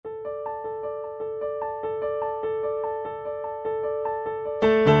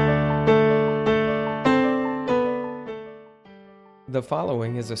The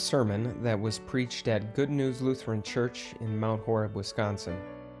following is a sermon that was preached at Good News Lutheran Church in Mount Horeb, Wisconsin.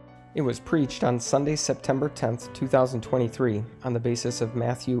 It was preached on Sunday, September 10th, 2023, on the basis of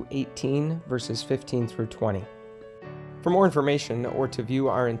Matthew 18, verses 15 through 20. For more information or to view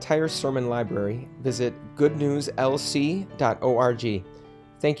our entire sermon library, visit goodnewslc.org.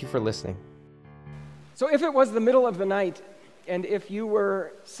 Thank you for listening. So if it was the middle of the night, and if you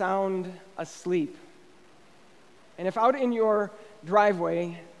were sound asleep, and if out in your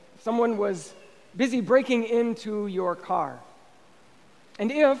driveway someone was busy breaking into your car,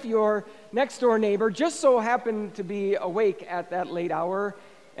 and if your next-door neighbor just so happened to be awake at that late hour,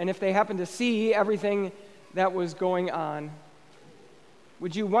 and if they happened to see everything that was going on,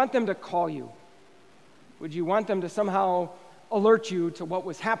 would you want them to call you? Would you want them to somehow alert you to what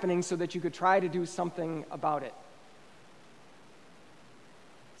was happening so that you could try to do something about it?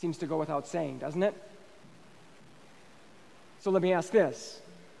 Seems to go without saying, doesn't it? So let me ask this.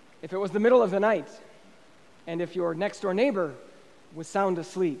 If it was the middle of the night, and if your next-door neighbor was sound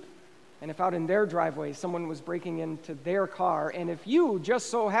asleep, and if out in their driveway someone was breaking into their car, and if you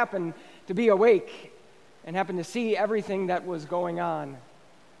just so happened to be awake and happened to see everything that was going on,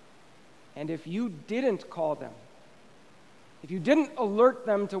 and if you didn't call them, if you didn't alert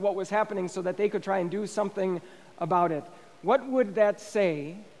them to what was happening so that they could try and do something about it, what would that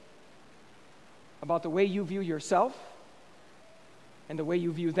say about the way you view yourself and the way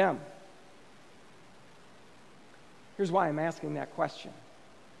you view them? Here's why I'm asking that question.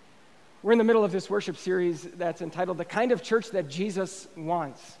 We're in the middle of this worship series that's entitled The Kind of Church That Jesus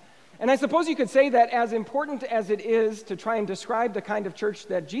Wants. And I suppose you could say that as important as it is to try and describe the kind of church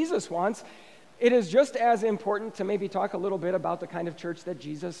that Jesus wants, it is just as important to maybe talk a little bit about the kind of church that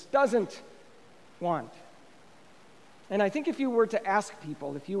Jesus doesn't want. And I think if you were to ask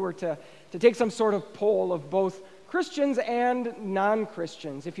people, if you were to take some sort of poll of both Christians and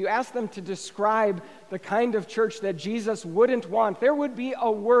non-Christians, if you ask them to describe the kind of church that Jesus wouldn't want, there would be a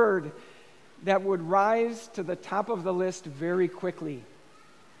word that would rise to the top of the list very quickly.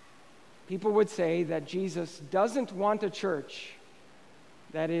 People would say that Jesus doesn't want a church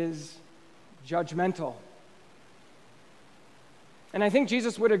that is judgmental. And I think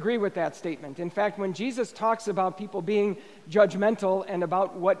Jesus would agree with that statement. In fact, when Jesus talks about people being judgmental and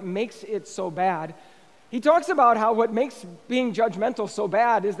about what makes it so bad, he talks about how what makes being judgmental so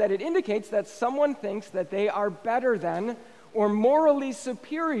bad is that it indicates that someone thinks that they are better than or morally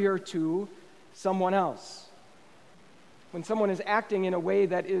superior to someone else. When someone is acting in a way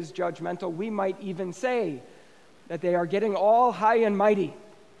that is judgmental, we might even say that they are getting all high and mighty,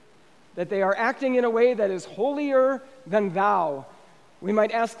 that they are acting in a way that is holier than thou. We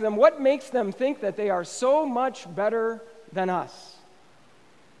might ask them, what makes them think that they are so much better than us?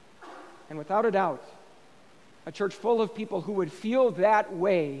 And without a doubt, a church full of people who would feel that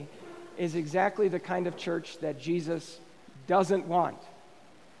way is exactly the kind of church that Jesus doesn't want.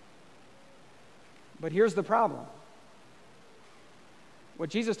 But here's the problem.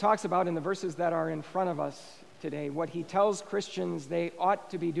 What Jesus talks about in the verses that are in front of us today, what he tells Christians they ought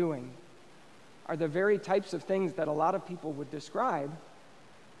to be doing, are the very types of things that a lot of people would describe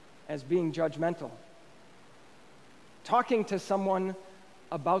as being judgmental. Talking to someone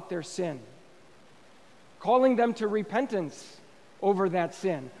about their sin, calling them to repentance over that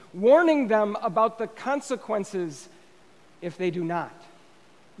sin, warning them about the consequences if they do not.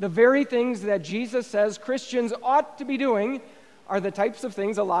 The very things that Jesus says Christians ought to be doing are the types of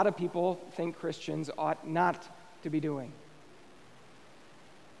things a lot of people think Christians ought not to be doing.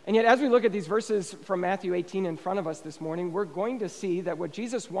 And yet, as we look at these verses from Matthew 18 in front of us this morning, we're going to see that what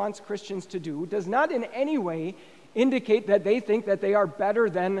Jesus wants Christians to do does not in any way indicate that they think that they are better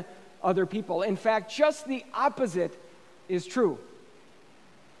than other people. In fact, just the opposite is true.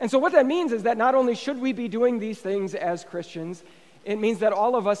 And so what that means is that not only should we be doing these things as Christians, it means that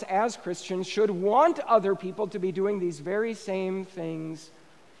all of us as Christians should want other people to be doing these very same things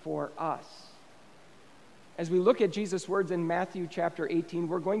for us. As we look at Jesus' words in Matthew chapter 18,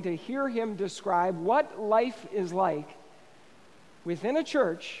 we're going to hear him describe what life is like within a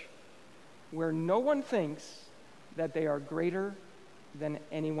church where no one thinks that they are greater than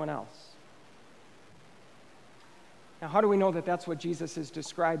anyone else. Now, how do we know that that's what Jesus is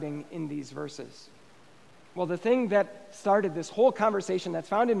describing in these verses? Well, the thing that started this whole conversation that's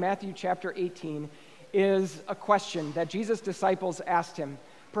found in Matthew chapter 18 is a question that Jesus' disciples asked him.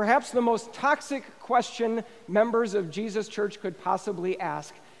 Perhaps the most toxic question members of Jesus' church could possibly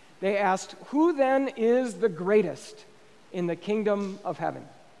ask. They asked, who then is the greatest in the kingdom of heaven?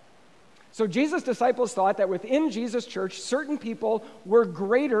 So Jesus' disciples thought that within Jesus' church, certain people were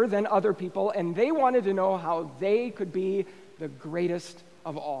greater than other people, and they wanted to know how they could be the greatest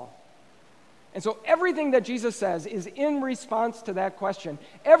of all. And so everything that Jesus says is in response to that question.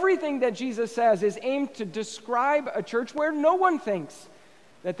 Everything that Jesus says is aimed to describe a church where no one thinks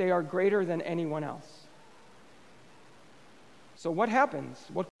that they are greater than anyone else. So what happens?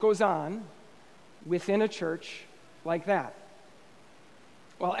 What goes on within a church like that?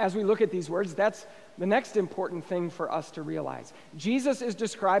 Well, as we look at these words, that's the next important thing for us to realize. Jesus is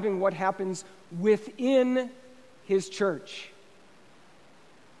describing what happens within his church.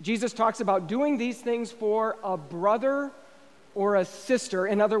 Jesus talks about doing these things for a brother or a sister,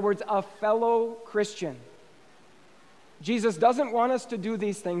 in other words, a fellow Christian. Jesus doesn't want us to do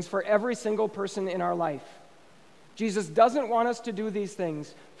these things for every single person in our life. Jesus doesn't want us to do these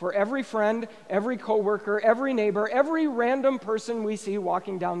things for every friend, every coworker, every neighbor, every random person we see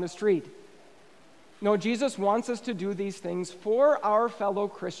walking down the street. No, Jesus wants us to do these things for our fellow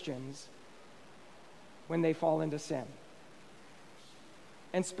Christians when they fall into sin.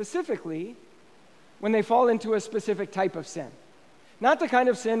 And specifically, when they fall into a specific type of sin. Not the kind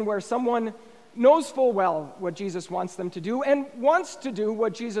of sin where someone knows full well what Jesus wants them to do and wants to do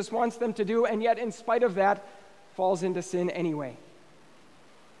what Jesus wants them to do, and yet in spite of that, falls into sin anyway.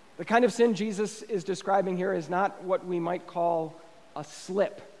 The kind of sin Jesus is describing here is not what we might call a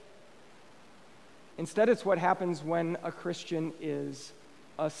slip. Instead, it's what happens when a Christian is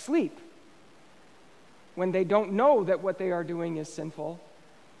asleep, when they don't know that what they are doing is sinful,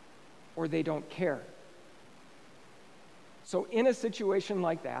 or they don't care. So in a situation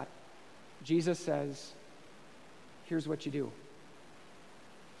like that, Jesus says, here's what you do.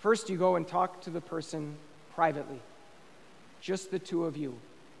 First, you go and talk to the person privately, just the two of you.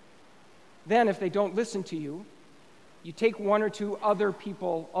 Then, if they don't listen to you, you take one or two other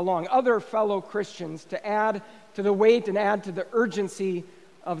people along, other fellow Christians, to add to the weight and add to the urgency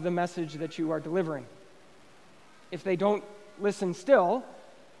of the message that you are delivering. If they don't listen still,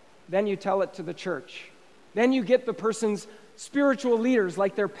 then you tell it to the church. Then you get the person's spiritual leaders,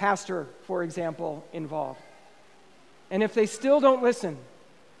 like their pastor, for example, involved. And if they still don't listen,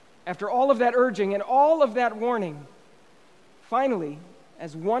 after all of that urging and all of that warning, finally,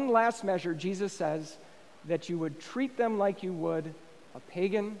 as one last measure, Jesus says that you would treat them like you would a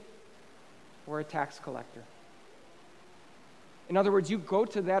pagan or a tax collector. In other words, you go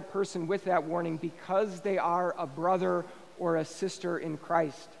to that person with that warning because they are a brother or a sister in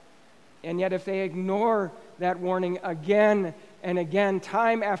Christ. And yet if they ignore that warning again and again,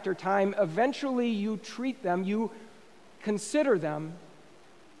 time after time, eventually you treat them, you consider them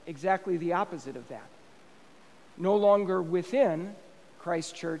exactly the opposite of that. No longer within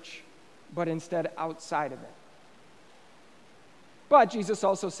Christ's church, but instead outside of it. But Jesus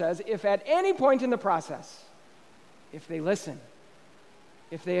also says, if at any point in the process, if they listen,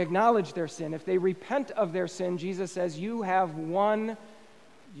 if they acknowledge their sin, if they repent of their sin, Jesus says, you have won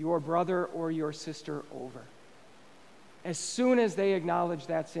your brother or your sister over. As soon as they acknowledge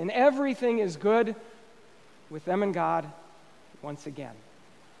that sin, everything is good with them and God once again.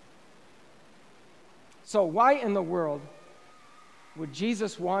 So why in the world would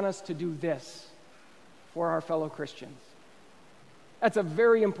Jesus want us to do this for our fellow Christians? That's a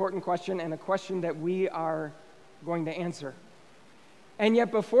very important question, and a question that we are going to answer. And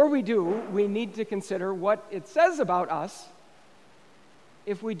yet before we do, we need to consider what it says about us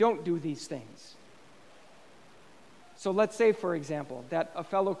if we don't do these things. So let's say, for example, that a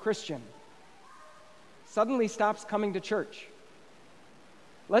fellow Christian suddenly stops coming to church.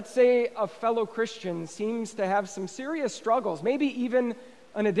 Let's say a fellow Christian seems to have some serious struggles, maybe even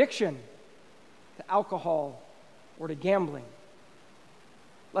an addiction to alcohol or to gambling.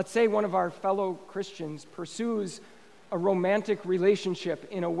 Let's say one of our fellow Christians pursues a romantic relationship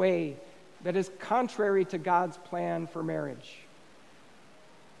in a way that is contrary to God's plan for marriage.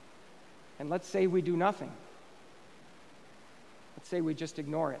 And let's say we do nothing. Let's say we just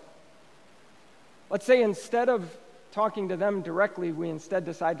ignore it. Let's say instead of talking to them directly, we instead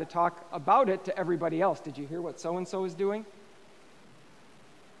decide to talk about it to everybody else. Did you hear what so-and-so is doing?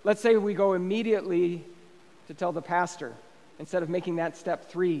 Let's say we go immediately to tell the pastor instead of making that step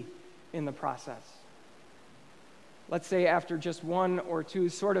 3 in the process. Let's say after just 1 or 2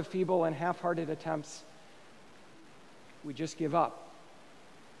 sort of feeble and half-hearted attempts, we just give up.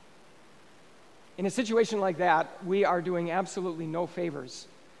 In a situation like that, we are doing absolutely no favors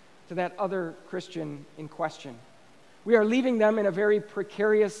to that other Christian in question. We are leaving them in a very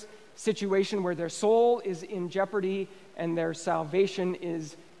precarious situation where their soul is in jeopardy and their salvation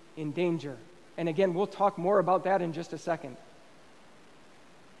is in danger. And again, we'll talk more about that in just a second.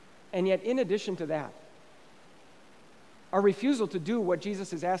 And yet, in addition to that, our refusal to do what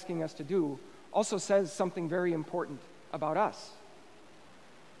Jesus is asking us to do also says something very important about us.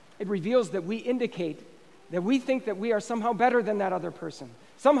 It reveals that we indicate that we think that we are somehow better than that other person,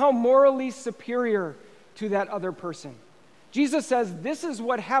 somehow morally superior to that other person. Jesus says this is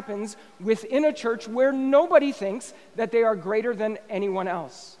what happens within a church where nobody thinks that they are greater than anyone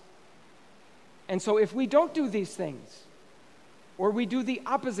else. And so if we don't do these things, or we do the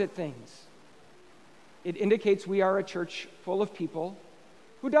opposite things, it indicates we are a church full of people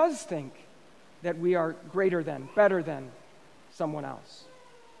who does think that we are greater than, better than someone else.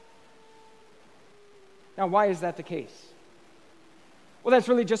 Now, why is that the case? Well, that's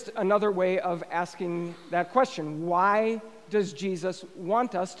really just another way of asking that question. Why does Jesus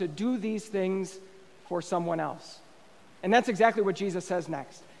want us to do these things for someone else? And that's exactly what Jesus says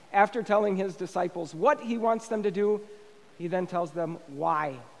next. After telling his disciples what he wants them to do, he then tells them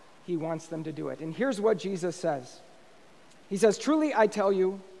why he wants them to do it. And here's what Jesus says. He says, "Truly I tell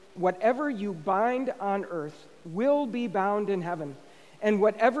you, whatever you bind on earth will be bound in heaven, and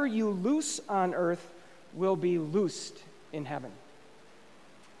whatever you loose on earth will be loosed in heaven."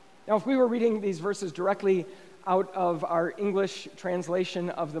 Now, if we were reading these verses directly out of our English translation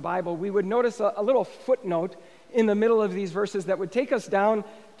of the Bible, we would notice a little footnote in the middle of these verses that would take us down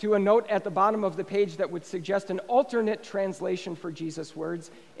to a note at the bottom of the page that would suggest an alternate translation for Jesus'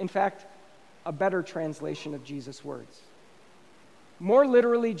 words. In fact, a better translation of Jesus' words. More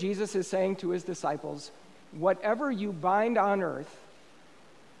literally, Jesus is saying to his disciples, whatever you bind on earth,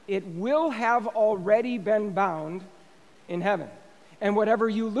 it will have already been bound in heaven. And whatever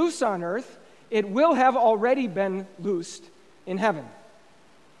you loose on earth, it will have already been loosed in heaven.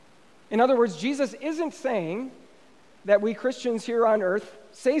 In other words, Jesus isn't saying that we Christians here on earth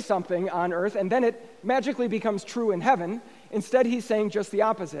say something on earth and then it magically becomes true in heaven. Instead, he's saying just the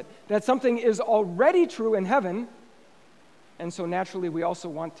opposite, that something is already true in heaven, and so naturally we also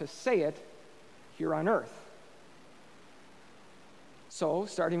want to say it here on earth. So,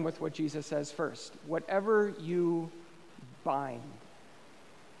 starting with what Jesus says first, whatever you bind.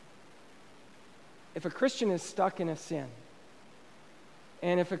 If a Christian is stuck in a sin,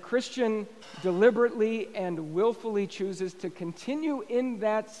 and if a Christian deliberately and willfully chooses to continue in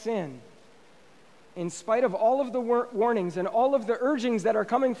that sin, in spite of all of the warnings and all of the urgings that are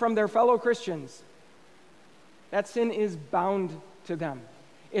coming from their fellow Christians, that sin is bound to them.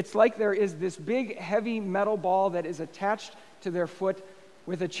 It's like there is this big, heavy metal ball that is attached to their foot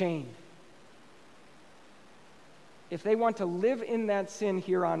with a chain. If they want to live in that sin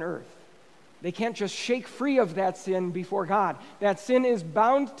here on earth, they can't just shake free of that sin before God. That sin is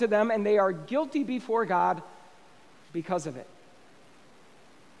bound to them, and they are guilty before God because of it.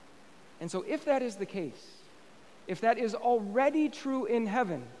 And so if that is the case, if that is already true in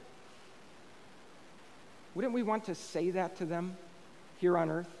heaven, wouldn't we want to say that to them here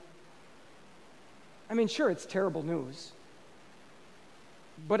on earth? I mean, sure, it's terrible news,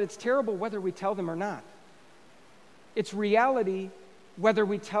 but it's terrible whether we tell them or not. It's reality whether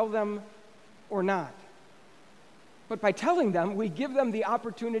we tell them or not. But by telling them, we give them the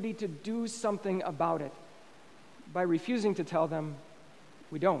opportunity to do something about it. By refusing to tell them,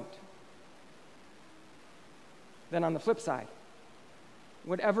 we don't. Then on the flip side,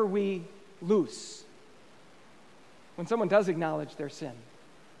 whatever we loose, when someone does acknowledge their sin,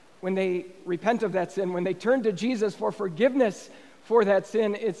 when they repent of that sin, when they turn to Jesus for forgiveness for that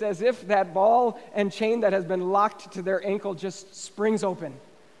sin, it's as if that ball and chain that has been locked to their ankle just springs open.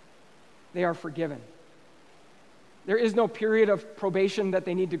 They are forgiven. There is no period of probation that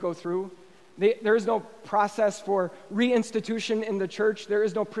they need to go through. There is no process for reinstitution in the church. There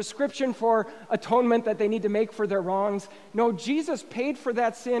is no prescription for atonement that they need to make for their wrongs. No, Jesus paid for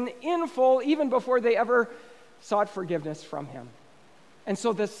that sin in full even before they ever sought forgiveness from him. And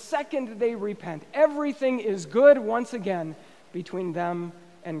so the second they repent, everything is good once again between them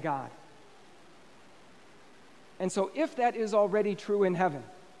and God. And so if that is already true in heaven,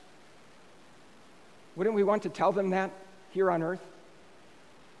 wouldn't we want to tell them that here on earth?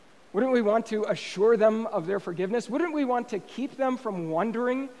 Wouldn't we want to assure them of their forgiveness? Wouldn't we want to keep them from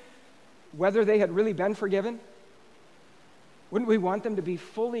wondering whether they had really been forgiven? Wouldn't we want them to be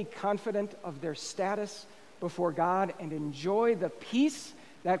fully confident of their status before God and enjoy the peace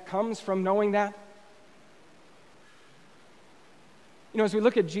that comes from knowing that? You know, as we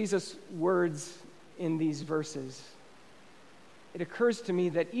look at Jesus' words in these verses, it occurs to me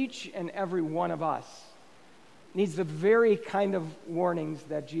that each and every one of us needs the very kind of warnings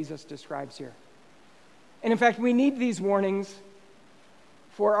that Jesus describes here. And in fact, we need these warnings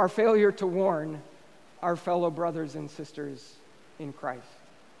for our failure to warn our fellow brothers and sisters in Christ.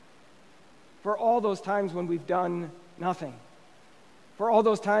 For all those times when we've done nothing. for all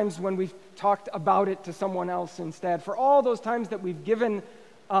those times when we've talked about it to someone else instead, for all those times that we've given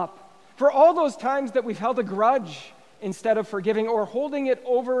up, for all those times that we've held a grudge instead of forgiving or holding it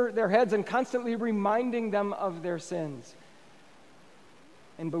over their heads and constantly reminding them of their sins.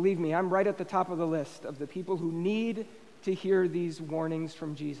 And believe me, I'm right at the top of the list of the people who need to hear these warnings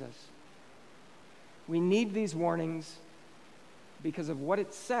from Jesus. We need these warnings because of what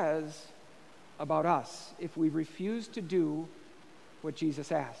it says about us if we refuse to do what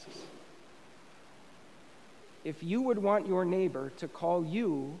Jesus asks. If you would want your neighbor to call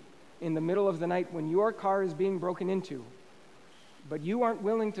you in the middle of the night when your car is being broken into, but you aren't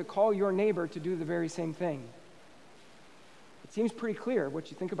willing to call your neighbor to do the very same thing, it seems pretty clear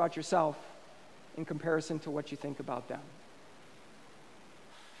what you think about yourself in comparison to what you think about them.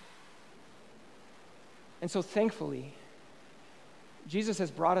 And so thankfully, Jesus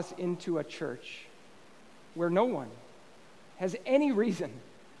has brought us into a church where no one has any reason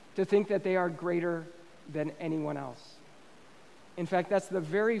to think that they are greater than anyone else. In fact, that's the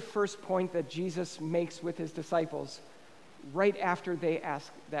very first point that Jesus makes with his disciples right after they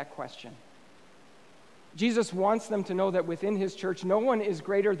ask that question. Jesus wants them to know that within his church, no one is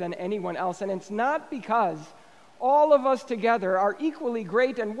greater than anyone else, and it's not because all of us together are equally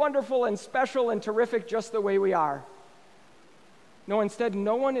great and wonderful and special and terrific just the way we are. No, instead,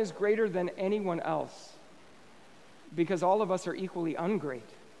 no one is greater than anyone else because all of us are equally ungreat.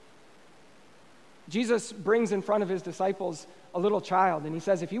 Jesus brings in front of his disciples a little child, and he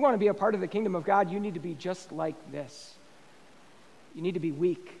says, if you want to be a part of the kingdom of God, you need to be just like this. You need to be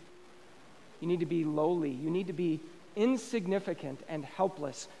weak. You need to be lowly. You need to be insignificant and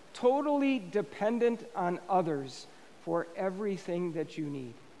helpless, totally dependent on others for everything that you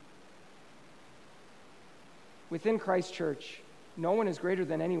need. Within Christ Church, no one is greater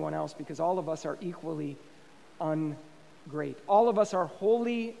than anyone else because all of us are equally ungreat. All of us are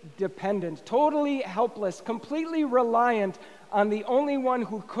wholly dependent, totally helpless, completely reliant on the only one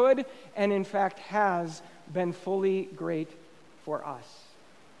who could and in fact has been fully great for us.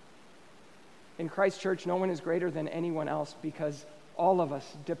 In Christ Church, no one is greater than anyone else because all of us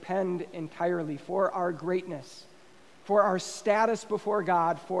depend entirely for our greatness, for our status before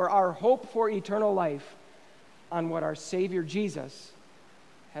God, for our hope for eternal life on what our Savior Jesus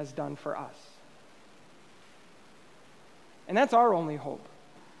has done for us. And that's our only hope.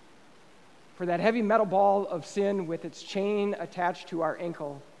 For that heavy metal ball of sin with its chain attached to our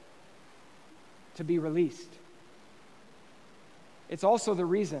ankle to be released. It's also the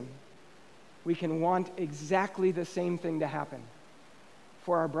reason we can want exactly the same thing to happen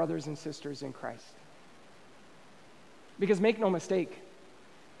for our brothers and sisters in Christ. Because make no mistake,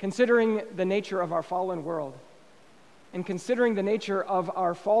 considering the nature of our fallen world and considering the nature of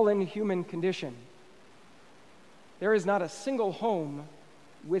our fallen human condition, there is not a single home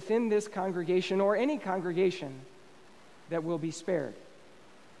within this congregation or any congregation that will be spared.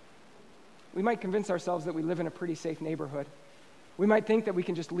 We might convince ourselves that we live in a pretty safe neighborhood. We might think that we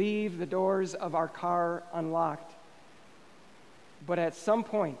can just leave the doors of our car unlocked. But at some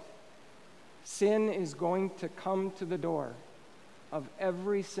point, sin is going to come to the door of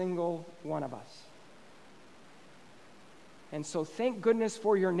every single one of us. And so thank goodness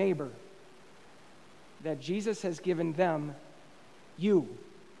for your neighbor that Jesus has given them you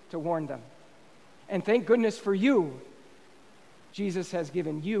to warn them. And thank goodness for you, Jesus has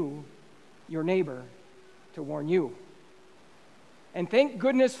given you, your neighbor, to warn you. And thank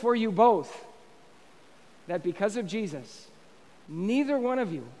goodness for you both that because of Jesus, neither one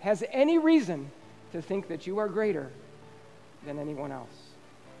of you has any reason to think that you are greater than anyone else.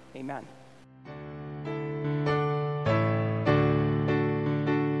 Amen.